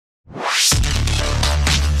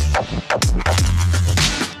Hello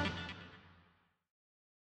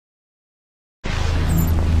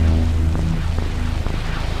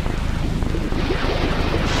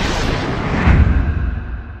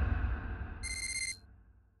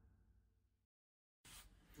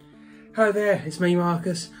there, it's me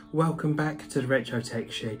Marcus. Welcome back to the RetroTech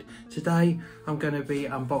shed. Today I'm going to be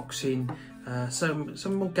unboxing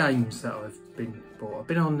some more games that I've been bought. I've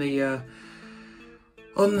been on the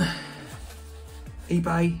on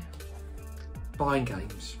eBay buying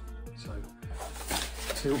games. So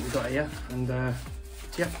see what we've got here, and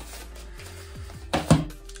yeah.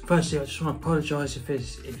 Firstly, I just want to apologise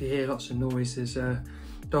if you hear lots of noise. There's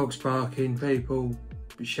dogs barking, people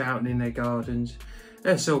shouting in their gardens.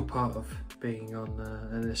 That's all part of being on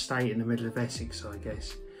an estate in the middle of Essex, I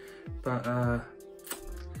guess. But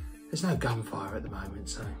there's no gunfire at the moment,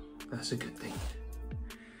 so that's a good thing.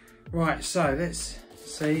 Right, so let's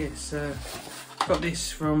see. It's got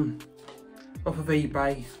this from off of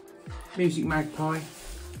eBay. Music Magpie.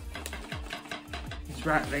 It's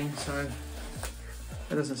rattling, so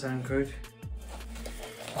that doesn't sound good.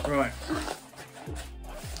 Right.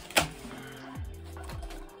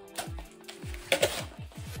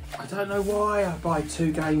 I don't know why I buy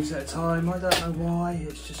 2 games at a time. I don't know why.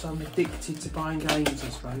 It's just I'm addicted to buying games, I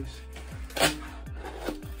suppose.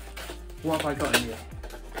 What have I got in here?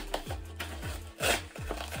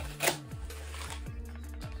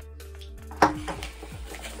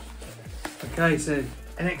 Okay, so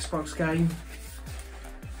an Xbox game.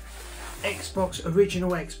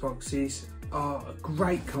 Original Xboxes are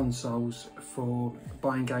great consoles for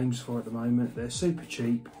buying games for at the moment. They're super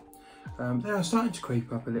cheap. They are starting to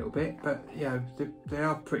creep up a little bit, but you know, they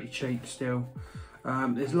are pretty cheap still.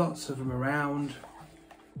 There's lots of them around.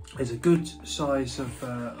 There's a good size of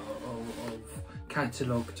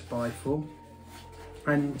catalogue to buy for,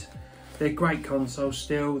 and they're great consoles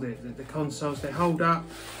still. The consoles, they hold up,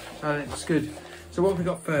 and it's good. So what have we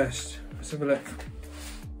got first? Let's have a look.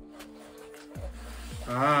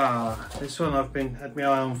 This one I've had my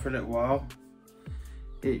eye on for a little while.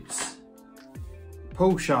 It's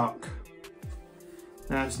Pool Shark.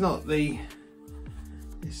 Now it's not the,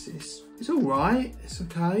 it's all right. It's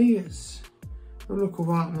okay. It'll look all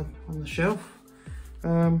right on the shelf.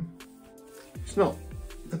 It's not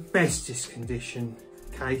the bestest condition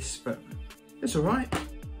case, but it's all right.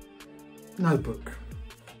 No book.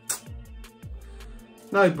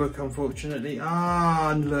 No book, unfortunately.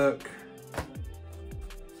 And look,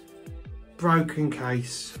 broken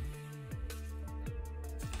case.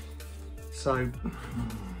 So.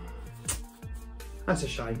 That's a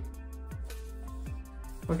shame.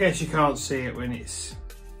 I guess you can't see it when it's,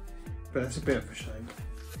 but that's a bit of a shame.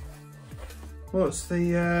 What's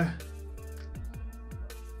the I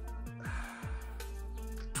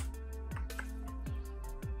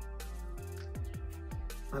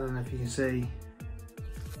don't know if you can see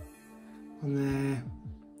on there,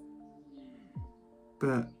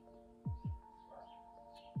 but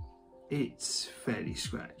it's fairly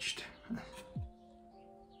scratched.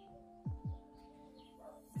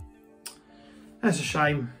 That's a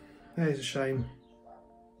shame. That is a shame.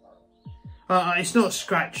 It's not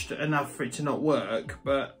scratched enough for it to not work,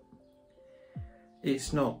 but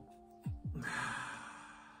it's not.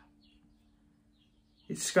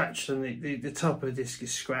 It's scratched, and the top of the disc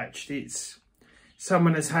is scratched. It's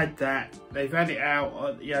someone has had that. They've had it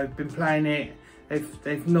out. You know, been playing it.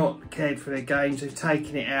 They've not cared for their games. They've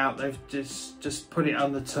taken it out. They've just put it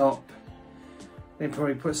on the top. Then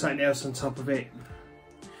probably put something else on top of it.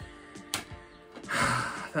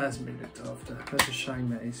 That hasn't been looked after. That's a shame,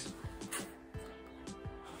 that is.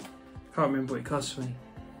 Can't remember what it cost me.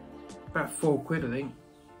 About £4, I think.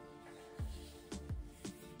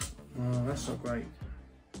 Oh, that's not great.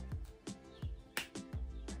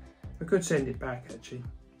 I could send it back, actually.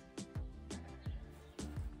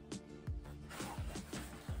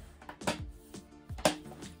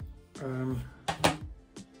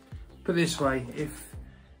 Put it this way, if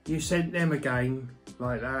you sent them a game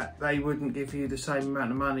like that, they wouldn't give you the same amount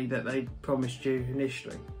of money that they promised you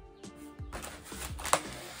initially.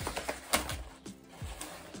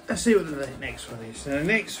 Let's see what the next one is. So the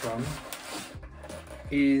next one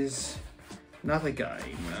is another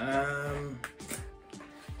game.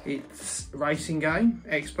 It's a racing game,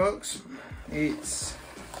 Xbox. It's,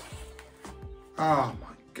 oh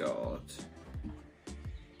my god,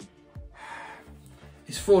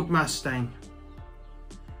 it's Ford Mustang.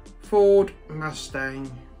 Ford Mustang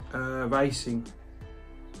Racing.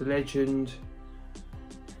 The legend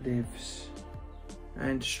lives.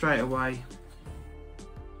 And straight away,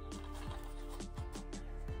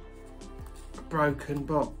 a broken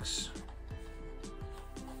box.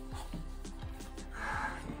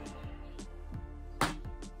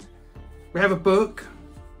 We have a book.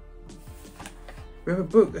 We have a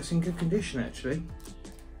book that's in good condition actually.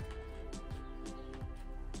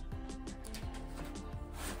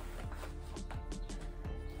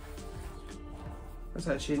 That's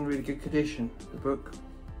actually in really good condition, the book.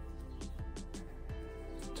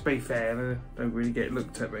 To be fair, they don't really get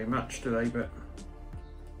looked at very much, do they? But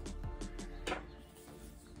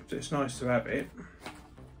it's nice to have it.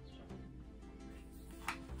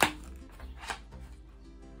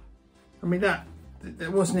 I mean, that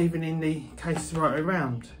wasn't even in the case the right way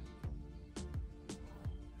around.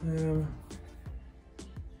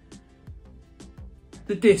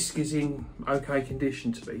 The disc is in okay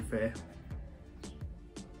condition, to be fair.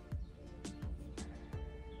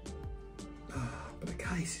 But the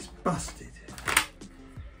case is busted.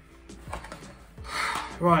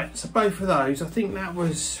 Right, so both of those, I think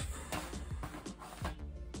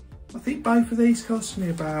both of these cost me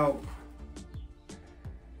about,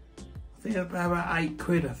 about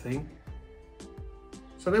 £8, I think.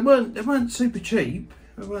 So they weren't super cheap.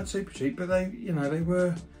 They weren't super cheap, but they, you know, they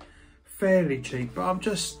were fairly cheap. But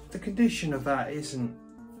the condition of that isn't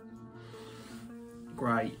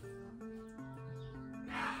great.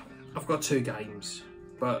 I've got 2 games,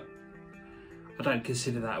 but I don't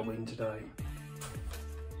consider that a win today.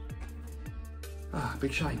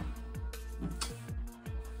 Big shame.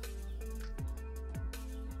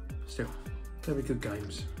 Still, they'll be good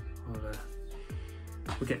games.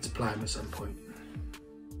 We'll get to play them at some point.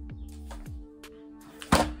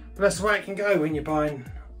 But that's the way it can go when you're buying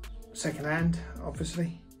second hand,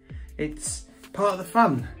 obviously. It's part of the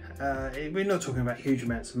fun. We're not talking about huge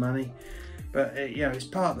amounts of money, but you know, it's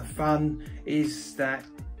part of the fun is that,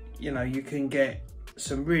 you know, you can get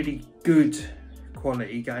some really good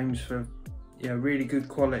quality games for, you know, really good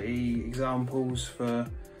quality examples for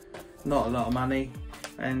not a lot of money.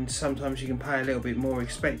 And sometimes you can pay a little bit more,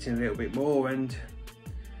 expecting a little bit more, and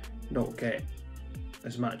not get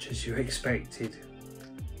as much as you expected.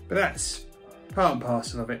 But that's part and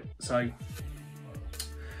parcel of it. So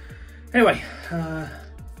anyway, I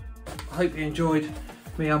hope you enjoyed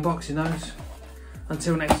me unboxing those.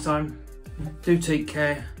 Until next time, do take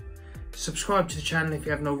care. Subscribe to the channel if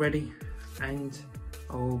you haven't already, and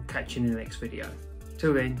I'll catch you in the next video.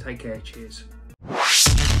 Till then, take care, cheers.